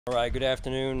All right, good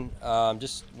afternoon.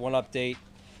 Just one update,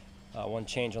 one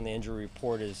change on the injury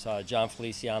report is John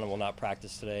Feliciano will not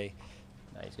practice today.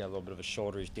 He's got a little bit of a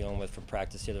shoulder he's dealing with from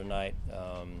practice the other night.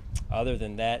 Other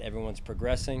than that, everyone's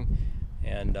progressing,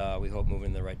 and we hope moving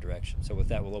in the right direction. So with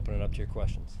that, we'll open it up to your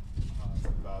questions.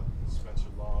 About Spencer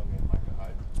Long and Micah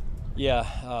Hyde.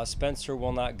 Yeah, Spencer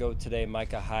will not go today.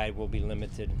 Micah Hyde will be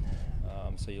limited,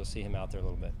 so you'll see him out there a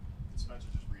little bit. Did Spencer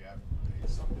just re-aggravate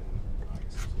something, I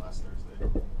guess it was last Thursday?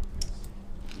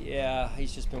 Yeah,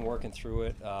 he's just been working through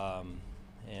it,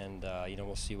 and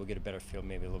we'll see. We'll get a better feel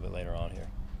maybe a little bit later on here.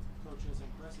 Coach, as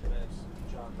impressive as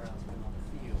John Brown's been on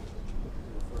the field for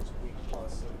the first week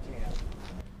plus of camp,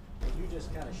 can you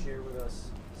just kind of share with us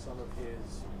some of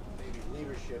his maybe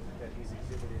leadership that he's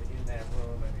exhibited in that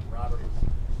room? I mean, Robert was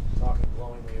talking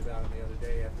glowingly about him the other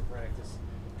day after practice,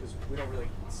 because we don't really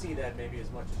see that maybe as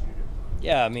much as you do.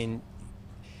 Yeah, I mean,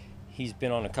 he's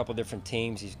been on a couple different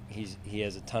teams. He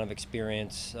has a ton of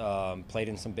experience. Played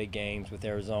in some big games with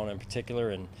Arizona in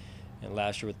particular, and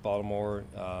last year with Baltimore.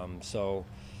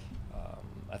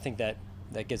 I think that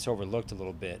gets overlooked a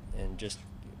little bit, and just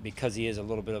because he is a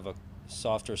little bit of a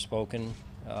softer spoken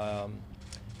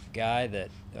guy, that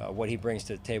what he brings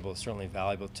to the table is certainly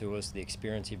valuable to us. The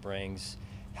experience he brings,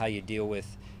 how you deal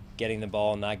with getting the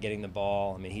ball, not getting the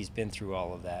ball. I mean, he's been through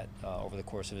all of that over the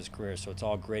course of his career, so it's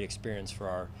all great experience for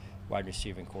our wide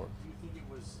receiving corps. Do you think it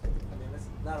was, I mean, it's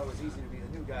not always easy to be the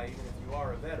new guy, even if you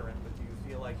are a veteran, but do you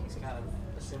feel like he's kind of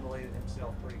assimilated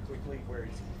himself pretty quickly, where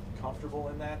he's comfortable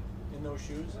in those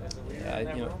shoes as a leader in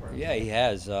that room? Yeah, he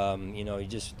has.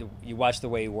 You watch the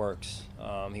way he works.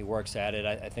 He works at it.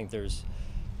 I think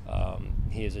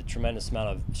he has a tremendous amount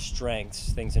of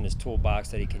strengths, things in his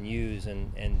toolbox that he can use,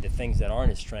 and the things that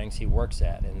aren't his strengths he works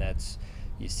at, and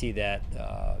you see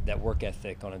that work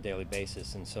ethic on a daily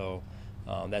basis, and so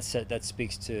that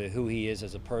speaks to who he is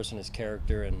as a person, his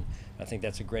character, and I think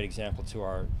that's a great example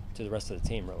to the rest of the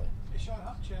team, really. Hey Sean,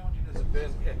 how challenging has it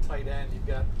been at tight end? You've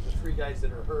got the 3 guys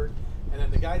that are hurt, and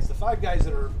then the 5 guys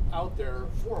that are out there,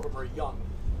 4 of them are young,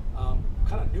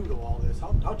 kind of new to all this.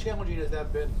 How challenging has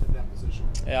that been in that position?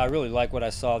 Yeah, I really like what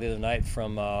I saw the other night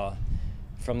from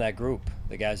that group,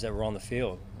 the guys that were on the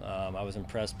field. I was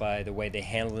impressed by the way they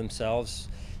handled themselves.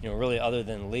 Really, other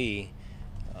than Lee,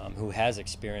 who has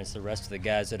experience, the rest of the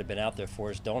guys that have been out there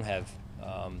for us don't have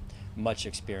much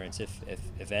experience,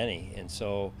 if any. And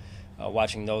so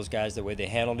watching those guys, the way they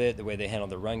handled it, the way they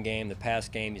handled the run game, the pass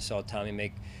game, you saw Tommy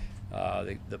make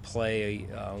the play,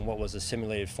 what was a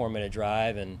simulated 4-minute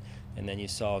drive, and then you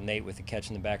saw Nate with the catch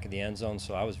in the back of the end zone.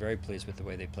 So I was very pleased with the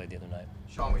way they played the other night.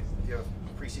 Sean, you have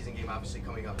a preseason game obviously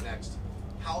coming up next.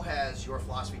 How has your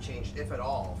philosophy changed, if at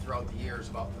all, throughout the years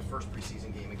about the first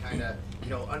preseason game, and kind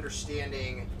of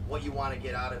understanding what you want to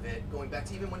get out of it, going back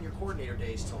to even when your coordinator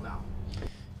days till now?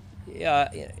 Yeah,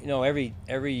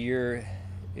 every year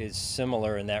is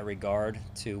similar in that regard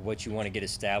to what you want to get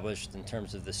established in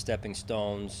terms of the stepping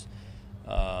stones,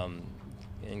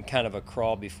 and kind of a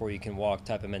crawl before you can walk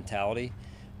type of mentality.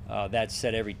 That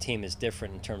said, every team is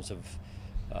different in terms of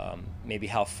maybe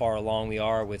how far along we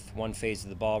are with one phase of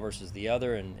the ball versus the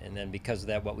other, and then because of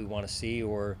that, what we want to see,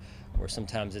 or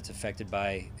sometimes it's affected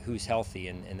by who's healthy,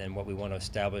 and then what we want to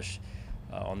establish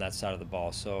on that side of the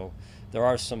ball. So there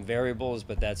are some variables,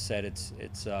 but that said, it's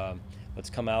let's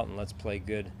come out and let's play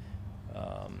good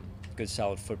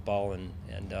solid football and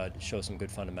show some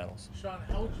good fundamentals. Sean,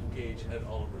 how would you gauge Ed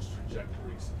Oliver's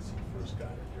trajectory since he first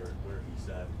got here, where he's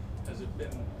at? Has it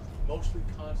been mostly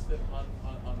constant on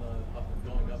the up and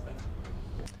going up end?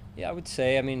 Yeah, I would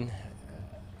say. I mean,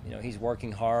 he's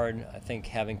working hard. I think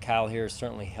having Kyle here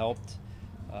certainly helped.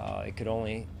 It could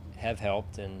only have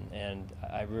helped, and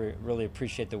I really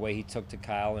appreciate the way he took to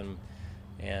Kyle,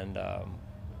 and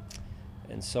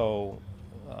so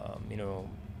I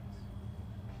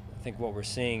think what we're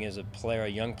seeing is a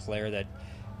young player that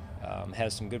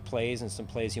has some good plays and some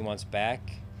plays he wants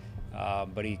back,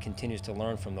 but he continues to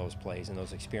learn from those plays and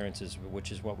those experiences,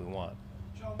 which is what we want.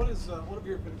 Sean, what have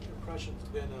your impressions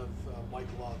been of Mike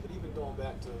Love, but even going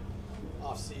back to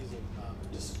off-season?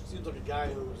 Just seems like a guy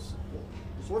who's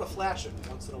sort of flashing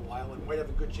once in a while and might have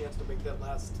a good chance to make that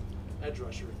last edge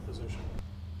rusher position.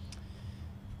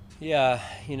 Yeah,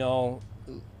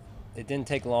 it didn't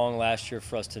take long last year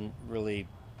for us to really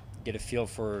get a feel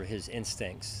for his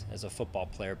instincts as a football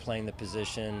player, playing the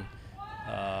position.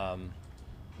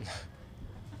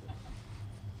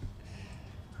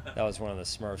 That was one of the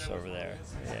Smurfs over there.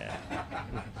 Yeah.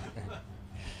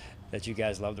 That you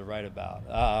guys love to write about.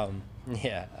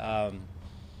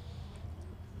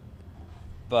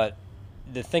 But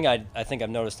the thing I think I've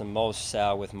noticed the most,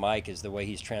 Sal, with Mike is the way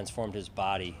he's transformed his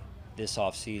body this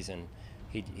offseason.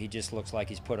 he just looks like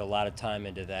he's put a lot of time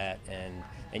into that, and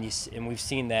we've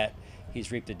seen that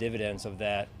he's reaped the dividends of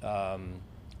that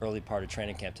early part of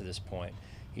training camp to this point.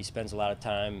 He spends a lot of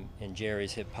time in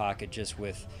Jerry's hip pocket just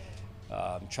with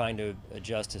trying to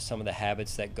adjust to some of the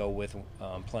habits that go with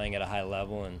playing at a high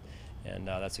level, and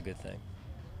that's a good thing.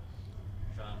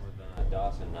 Sean, with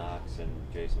Dawson Knox and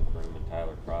Jason Kroom and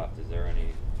Tyler Croft, is there any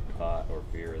thought or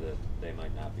fear that they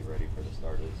might not be ready for the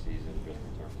start of the season, just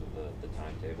in terms of the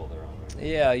timetable they're on right now?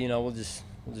 Yeah, we'll just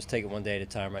take it one day at a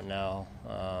time right now.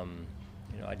 I'm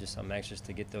anxious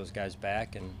to get those guys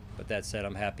back, but that said,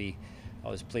 I'm happy. I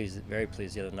was very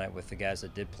pleased the other night with the guys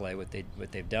that did play, what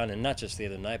they've done, and not just the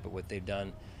other night, but what they've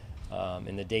done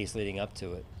in the days leading up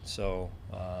to it. So,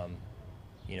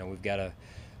 we've got to.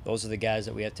 Those are the guys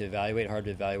that we have to evaluate. Hard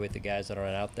to evaluate the guys that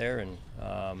aren't out there, and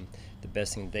the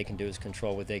best thing they can do is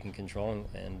control what they can control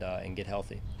and get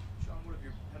healthy. Sean,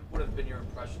 what have been your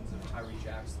impressions of Tyree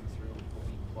Jackson through a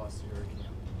week plus here at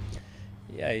camp?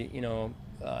 Yeah,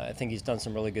 I think he's done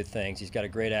some really good things. He's got a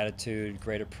great attitude,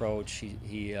 great approach.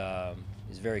 He's a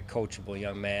very coachable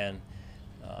young man.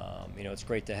 It's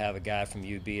great to have a guy from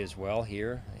UB as well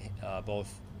here,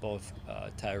 both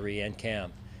Tyree and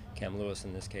Cam Lewis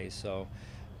in this case. So,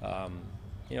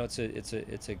 it's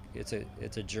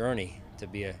a journey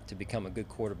to become a good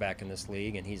quarterback in this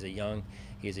league, and he's a young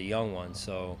one.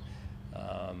 So,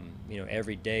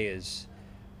 every day is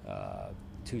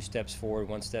 2 steps forward,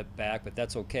 1 step back, but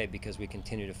that's okay because we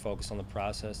continue to focus on the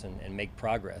process and make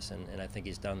progress, and I think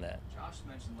he's done that. Josh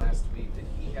mentioned last week that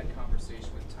he had conversation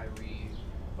with Tyree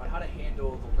about how to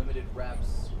handle the limited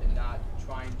reps and not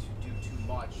trying to do too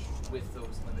much with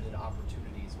those limited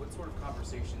opportunities. What sort of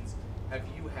conversations have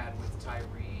you had with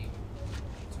Tyree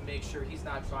to make sure he's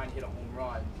not trying to hit a home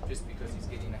run just because he's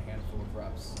getting a handful of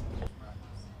reps?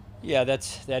 Yeah,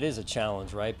 that is a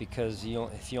challenge, right? Because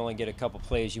if you only get a couple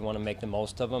plays, you want to make the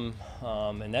most of them,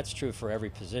 and that's true for every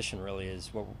position. Really,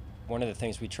 one of the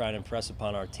things we try to impress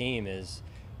upon our team is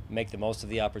make the most of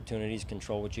the opportunities,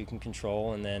 control what you can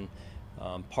control, and then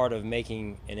part of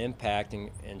making an impact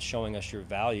and showing us your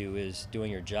value is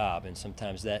doing your job. And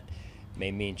sometimes that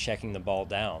may mean checking the ball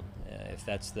down if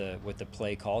that's what the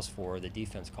play calls for, the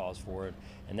defense calls for it,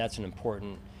 and that's an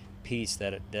important piece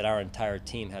that our entire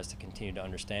team has to continue to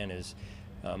understand is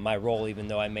my role, even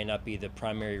though I may not be the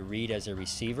primary read as a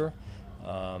receiver,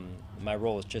 my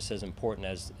role is just as important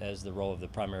as the role of the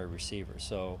primary receiver.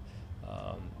 So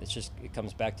it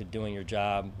comes back to doing your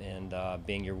job and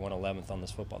being your 111th on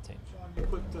this football team. Sean, you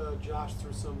put Josh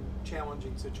through some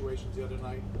challenging situations the other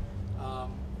night.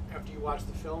 After you watched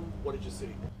the film, what did you see?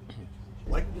 Did you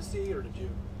like what to see, or did you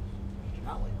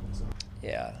not like what you saw?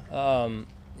 Yeah.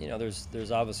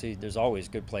 There's always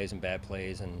good plays and bad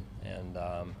plays, and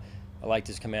I liked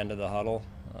his command of the huddle.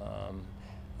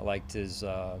 I liked his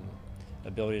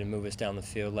ability to move us down the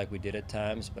field like we did at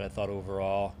times, but I thought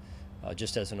overall,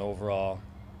 just as an overall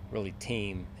really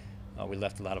team, we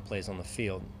left a lot of plays on the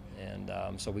field, and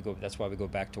so that's why we go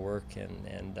back to work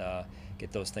and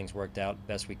get those things worked out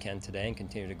best we can today, and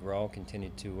continue to grow, continue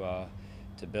to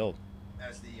build.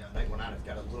 As the night went on, it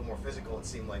got a little more physical, it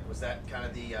seemed like. Was that kind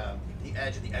of the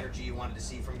edge of the energy you wanted to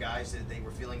see from guys, that they were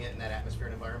feeling it in that atmosphere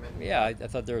and environment? Yeah, I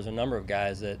thought there was a number of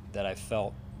guys that I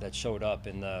felt that showed up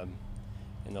in the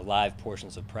live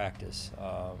portions of practice.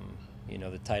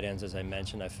 The tight ends, as I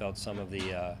mentioned, I felt some of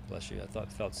the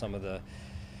felt some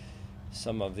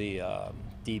of the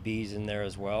DBs in there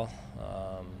as well.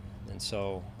 And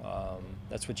so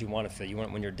that's what you want to feel.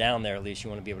 When you're down there, at least you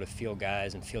want to be able to feel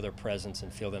guys and feel their presence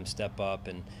and feel them step up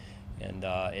and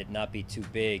it not be too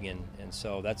big. And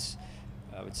so that's,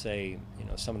 I would say,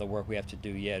 some of the work we have to do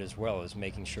yet as well is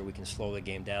making sure we can slow the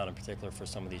game down, in particular for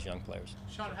some of these young players.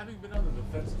 Sean, having been on the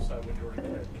defensive side when you were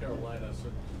in Carolina,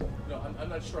 so I'm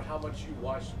not sure how much you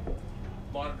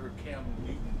monitored Cam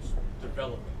Newton's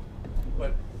development,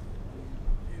 but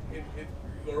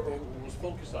or was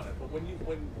focused on it. But when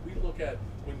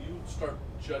you start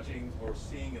judging or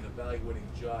seeing and evaluating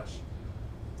Josh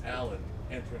Allen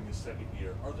entering his second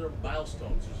year, are there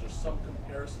milestones? Is there some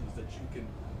comparisons that you can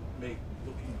make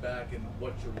looking back and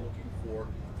what you're looking for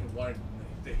and wanting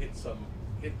to hit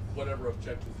whatever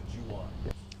objectives that you want?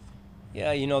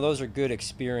 Yeah, those are good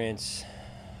experience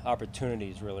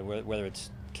opportunities, really, whether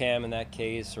it's Cam in that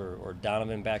case or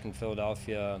Donovan back in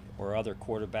Philadelphia or other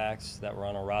quarterbacks that were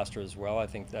on our roster as well. I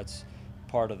think that's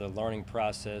part of the learning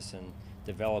process and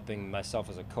developing myself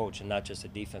as a coach and not just a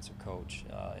defensive coach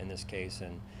in this case.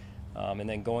 And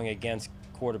then going against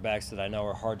quarterbacks that I know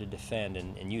are hard to defend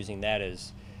and using that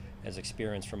as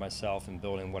experience for myself and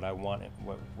building what I want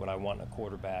in a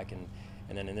quarterback. And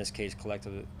and then in this case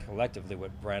collectively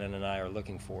what Brandon and I are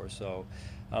looking for. So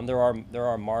there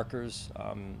are markers.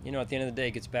 You know, at the end of the day,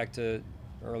 it gets back to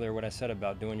earlier what I said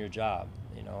about doing your job.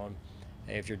 You know,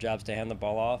 hey, if your job's to hand the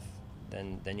ball off,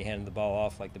 then you hand the ball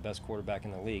off like the best quarterback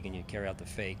in the league, and you carry out the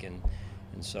fake. And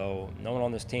so no one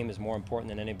on this team is more important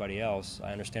than anybody else.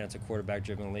 I understand it's a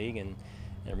quarterback-driven league, and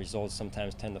results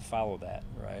sometimes tend to follow that,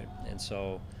 right? And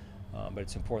so, but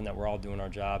it's important that we're all doing our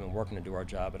job and working to do our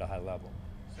job at a high level.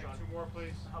 Sean, 2 more,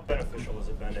 please. How beneficial has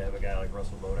it been to have a guy like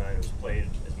Russell Bodine who's played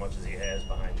as much as he has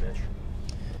behind Mitch?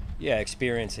 Yeah,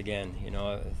 experience again. You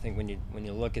know, I think when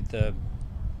you look at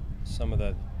some of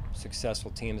the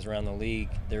successful teams around the league,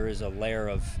 there is a layer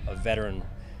of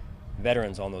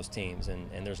veterans on those teams,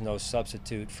 and there's no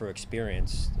substitute for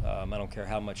experience. I don't care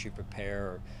how much you prepare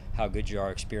or how good you are,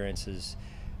 experience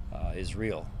is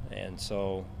real. And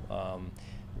so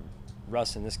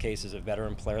Russ in this case is a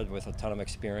veteran player with a ton of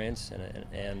experience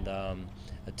and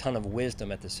a ton of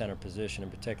wisdom at the center position in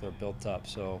particular built up.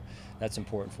 So that's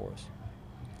important for us.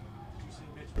 You see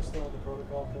Mitch was still in the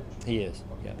protocol, Coach? He is,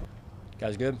 yeah.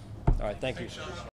 Guys good? All right, thank you.